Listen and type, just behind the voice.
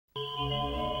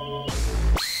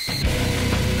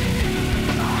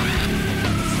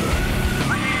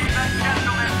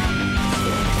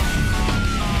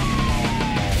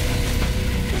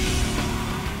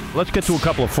let's get to a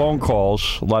couple of phone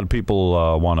calls. A lot of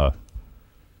people want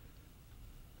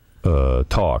to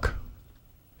talk.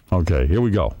 Okay, here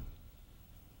we go.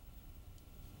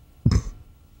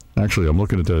 Actually, I'm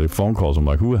looking at the phone calls. I'm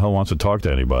like, who the hell wants to talk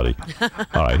to anybody?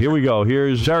 All right, here we go.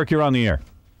 Here's Eric. You're on the air.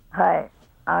 Hi.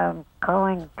 I'm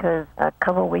calling because a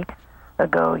couple weeks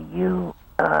ago you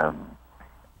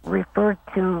referred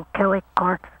to Kelly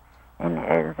Clarkson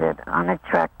as an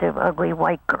unattractive, ugly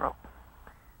white girl.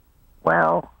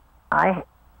 Well, I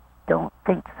don't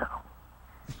think so.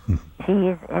 She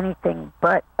is anything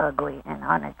but ugly and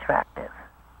unattractive.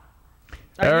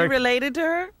 Are you related to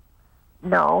her?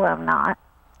 No, I'm not.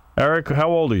 Eric, how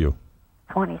old are you?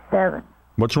 27.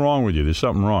 What's wrong with you? There's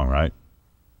something wrong, right?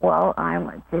 Well, I'm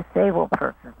a disabled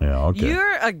person. Yeah, okay.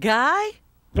 You're a guy?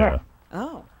 Yeah.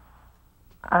 Oh.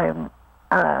 I'm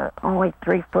only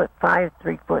 3'5",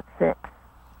 3'6".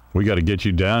 We got to get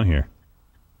you down here.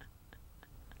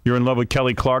 You're in love with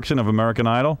Kelly Clarkson of American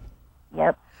Idol?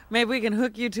 Yep. Maybe we can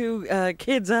hook you two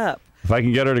kids up. If I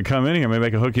can get her to come in here, maybe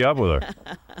I can hook you up with her.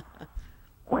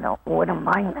 Wouldn't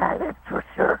mind that, that's for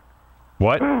sure.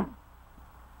 What?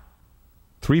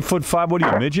 3'5"? What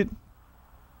are you, midget?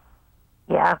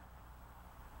 Yeah.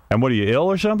 And what, are you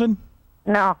ill or something?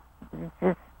 No, it's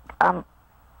just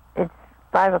it's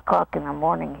 5 o'clock in the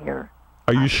morning here.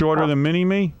 Are you shorter than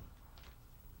Mini-Me?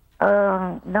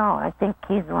 No, I think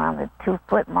he's around the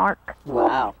 2-foot mark.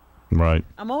 Wow. Right.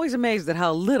 I'm always amazed at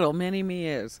how little Mini-Me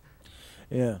is.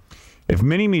 Yeah. If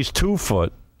Mini-Me's 2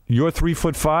 foot, you're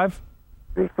 3'5"?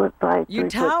 3'5". You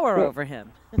tower over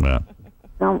him. Yeah.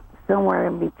 Somewhere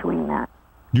in between that.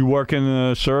 You work in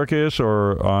a circus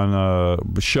or on a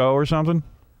show or something?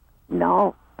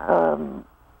 No,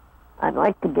 I'd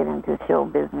like to get into show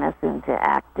business, into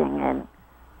acting, and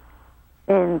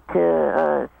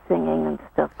into singing and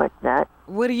stuff like that.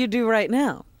 What do you do right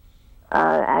now?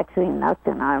 Actually,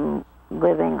 nothing. I'm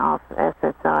living off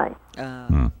SSI.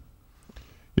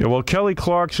 Yeah, well, Kelly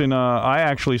Clarkson, I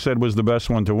actually said was the best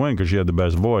one to win because she had the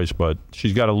best voice, but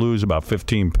she's got to lose about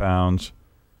 15 pounds.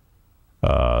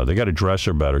 They got to dress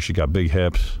her better. She got big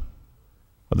hips.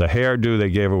 The hairdo they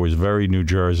gave her was very New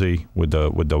Jersey with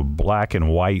the black and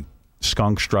white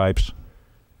skunk stripes.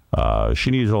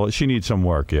 She needs some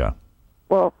work, yeah.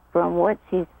 Well, from what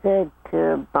she said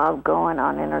to Bob Goen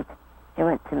on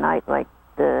Entertainment Tonight, like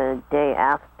the day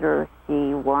after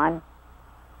she won,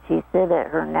 she said that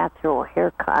her natural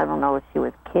hair color, I don't know if she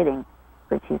was kidding,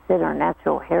 but she said her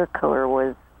natural hair color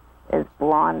was as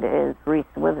blonde as Reese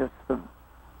Witherspoon.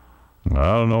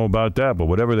 I don't know about that, but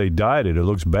whatever they dyed it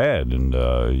looks bad, and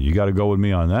you got to go with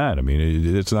me on that. I mean,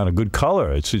 it's not a good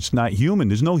color. It's not human.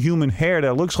 There's no human hair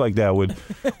that looks like that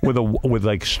with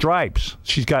like stripes.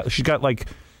 She's got like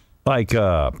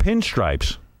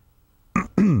pinstripes.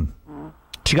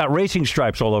 She got racing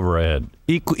stripes all over her head,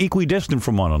 equidistant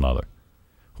from one another.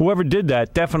 Whoever did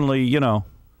that definitely,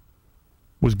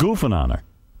 was goofing on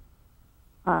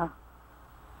her.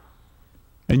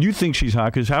 And you think she's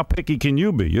hot because how picky can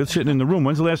you be? You're sitting in the room.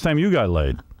 When's the last time you got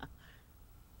laid?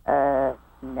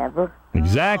 Never.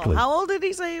 Exactly. Oh, how old did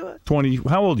he say he was? 20.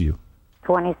 How old are you?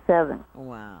 27.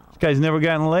 Wow. This guy's never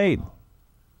gotten laid.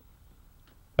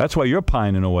 That's why you're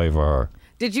pining away for her.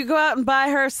 Did you go out and buy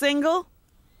her a single?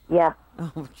 Yeah.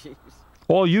 Oh, jeez.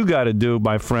 All you got to do,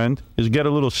 my friend, is get a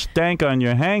little stank on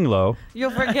your hang low.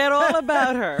 You'll forget all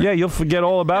about her. Yeah, you'll forget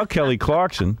all about Kelly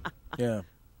Clarkson. Yeah.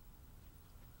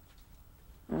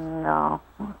 No.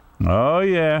 Oh,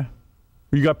 yeah.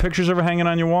 You got pictures of her hanging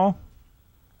on your wall?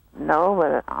 No,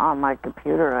 but on my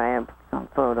computer I have some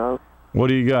photos. What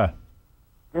do you got?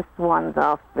 This one's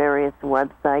off various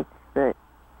websites that,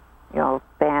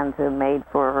 fans have made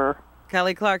for her.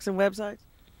 Kelly Clarkson websites?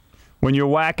 When you're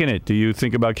whacking it, do you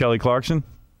think about Kelly Clarkson?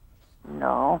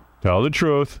 No. Tell the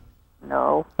truth.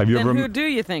 No. Have you Then ever? who do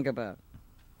you think about?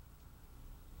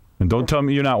 And don't tell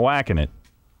me you're not whacking it.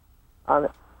 See,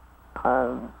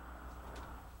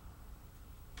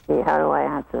 how do I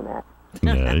answer that?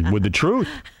 Yeah, with the truth.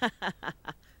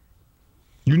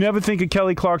 You never think of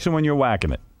Kelly Clarkson when you're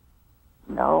whacking it.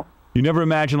 No. You never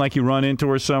imagine like you run into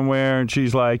her somewhere and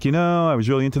she's like, I was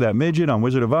really into that midget on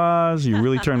Wizard of Oz. You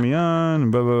really turned me on.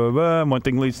 And blah, blah, blah, blah. And one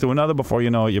thing leads to another. Before you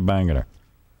know it, you're banging her.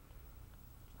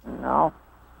 No.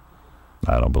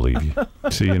 I don't believe you.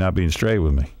 See, you're not being straight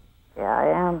with me. Yeah,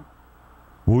 I am.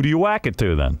 Who do you whack it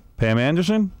to then? Pam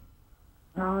Anderson?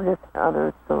 No, just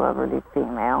other celebrity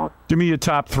females. Give me your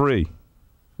top 3.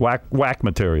 Whack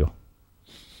material.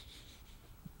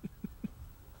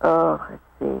 Oh, let's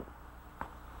see.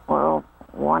 Well,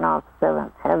 one off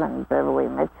Seventh Heaven, Beverly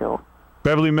Mitchell.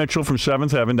 Beverly Mitchell from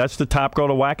Seventh Heaven. That's the top girl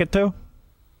to whack it to?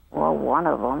 Well, one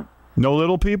of them. No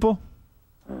little people?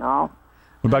 No.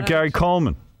 What about Gary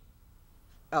Coleman?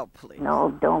 Oh, please.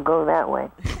 No, don't go that way.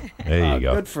 There you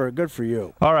go. Good for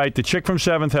you. All right, the chick from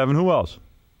Seventh Heaven. Who else?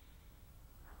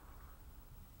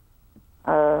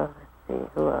 Let's see,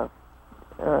 who else?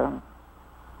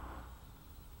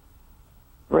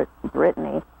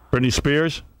 Brittany. Britney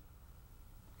Spears?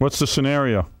 What's the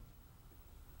scenario?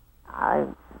 I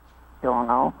don't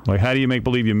know. Like, how do you make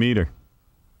believe you meet her?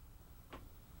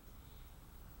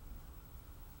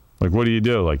 Like, what do you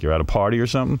do? Like, you're at a party or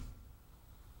something?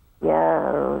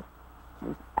 Yeah,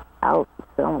 out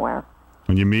somewhere.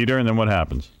 And you meet her, and then what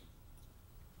happens?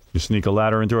 You sneak a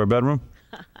ladder into her bedroom?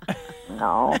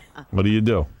 No. What do you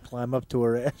do? Climb up to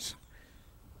her ass.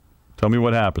 Tell me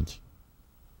what happens.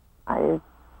 I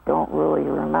don't really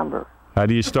remember. How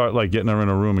do you start, like, getting her in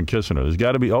a room and kissing her? There's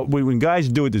got to be, when guys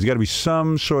do it, there's got to be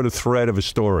some sort of thread of a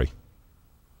story.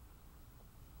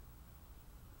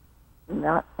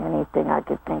 Not anything I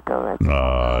could think of.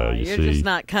 You You're see. just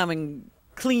not coming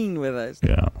clean with us.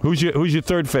 Yeah. Who's your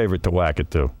third favorite to whack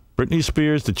it to? Britney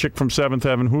Spears, the chick from Seventh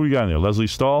Heaven. Who you got in there? Leslie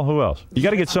Stahl? Who else? You got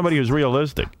to get somebody who's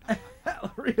realistic.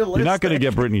 You're not going to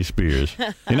get Britney Spears.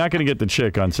 You're not going to get the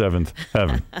chick on Seventh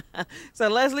Heaven. So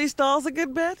Leslie Stahl's a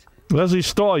good bet? Leslie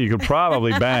Stahl, you could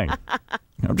probably bang.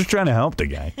 I'm just trying to help the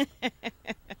guy.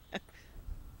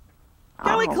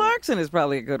 Kelly Clarkson is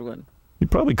probably a good one. You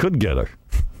probably could get her.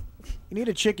 You need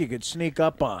a chick you could sneak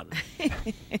up on.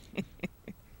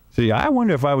 See, I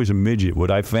wonder if I was a midget,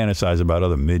 would I fantasize about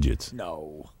other midgets?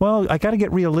 No. Well, I got to get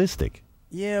realistic.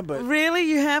 Yeah, but Really?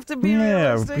 You have to be Yeah,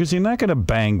 realistic? because you're not going to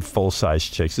bang full-size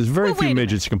chicks. There's very Well, few wait a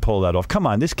midgets who can pull that off. Come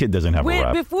on, this kid doesn't have a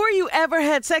rap. Before you ever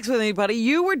had sex with anybody,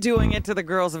 you were doing it to the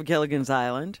girls of Gilligan's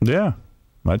Island. Yeah,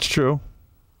 that's true.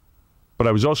 But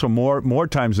I was also more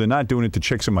times than not doing it to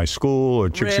chicks in my school or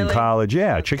chicks in Really? college.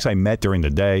 Yeah, chicks I met during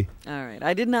the day. All right.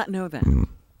 I did not know that.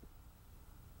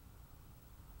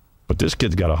 But this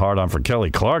kid's got a hard-on for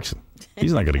Kelly Clarkson.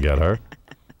 He's not going to get her.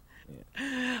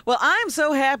 Well, I'm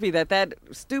so happy that that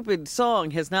stupid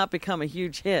song has not become a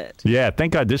huge hit. Yeah,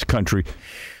 thank God this country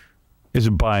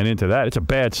isn't buying into that. It's a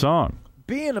bad song.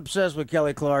 being obsessed with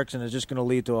Kelly Clarkson is just going to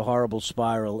lead to a horrible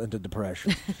spiral into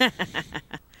depression.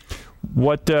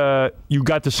 What, you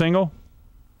got the single?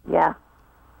 Yeah.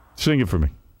 Sing it for me.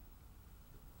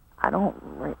 I don't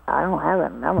have it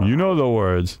memorized. You know the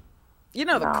words. You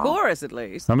know the No. chorus at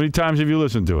least. How many times have you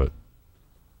listened to it?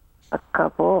 A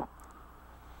couple.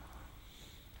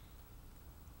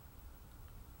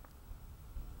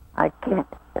 I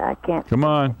can't. Come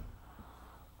on.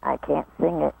 I can't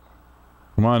sing it.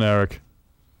 Come on, Eric.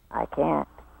 I can't.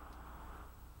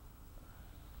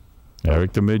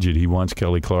 Eric the Midget, he wants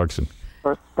Kelly Clarkson.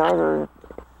 For starters,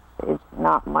 it's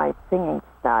not my singing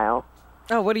style.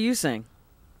 Oh, what do you sing?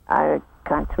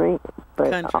 Country,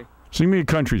 but Country. Sing me a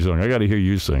country song. I got to hear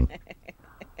you sing.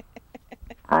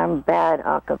 I'm bad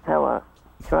a cappella.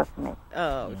 Trust me.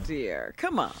 Oh dear.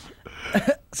 Come on.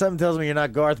 Something tells me you're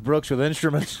not Garth Brooks with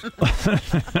instruments.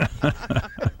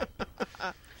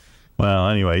 Well,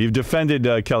 anyway, you've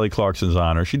defended Kelly Clarkson's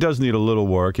honor. She does need a little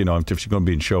work, you know, if she's going to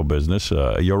be in show business.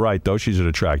 You're right, though. She's an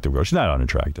attractive girl. She's not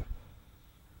unattractive.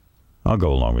 I'll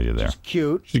go along with you there.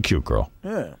 Cute. She's a cute girl.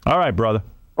 Yeah. All right, brother.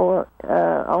 Or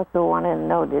also wanted to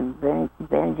know, did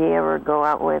Benji ever go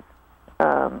out with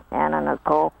Anna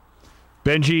Nicole?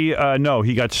 Benji, no,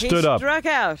 he got stood he up struck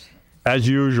out. as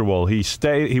usual.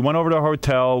 He went over to a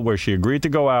hotel where she agreed to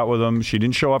go out with him. She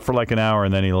didn't show up for like an hour,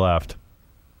 and then he left.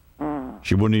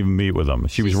 She wouldn't even meet with him.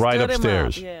 She was right stood him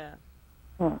upstairs. up, Yeah.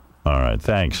 All right,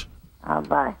 thanks.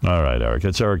 Bye. All right, Eric.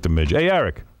 That's Eric the Midget. Hey,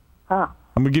 Eric. Huh.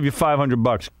 I'm going to give you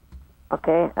 $500.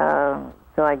 Okay,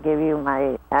 so I give you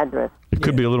my address. You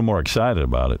could be a little more excited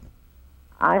about it.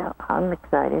 I'm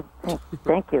excited.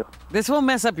 Thank you. This won't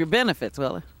mess up your benefits,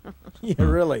 will it? Yeah,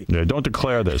 really. Yeah, don't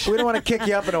declare this. We don't want to kick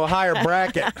you up into a higher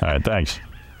bracket. All right, thanks.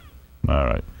 All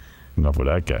right. Enough with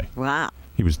that guy. Wow.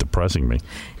 He was depressing me.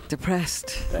 Depressed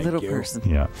Thank little you. person.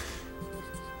 Yeah.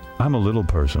 I'm a little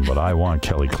person, but I want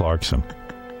Kelly Clarkson.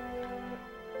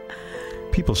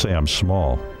 People say I'm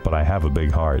small, but I have a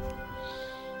big heart.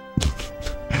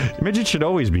 Midget should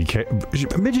always be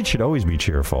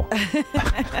cheerful. You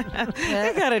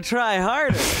gotta try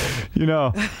harder. You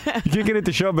know, you can't get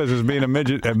into show business being a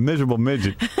miserable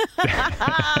midget.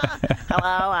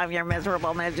 Hello, I'm your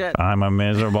miserable midget. I'm a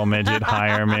miserable midget.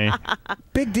 Hire me.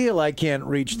 Big deal I can't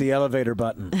reach the elevator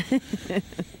button.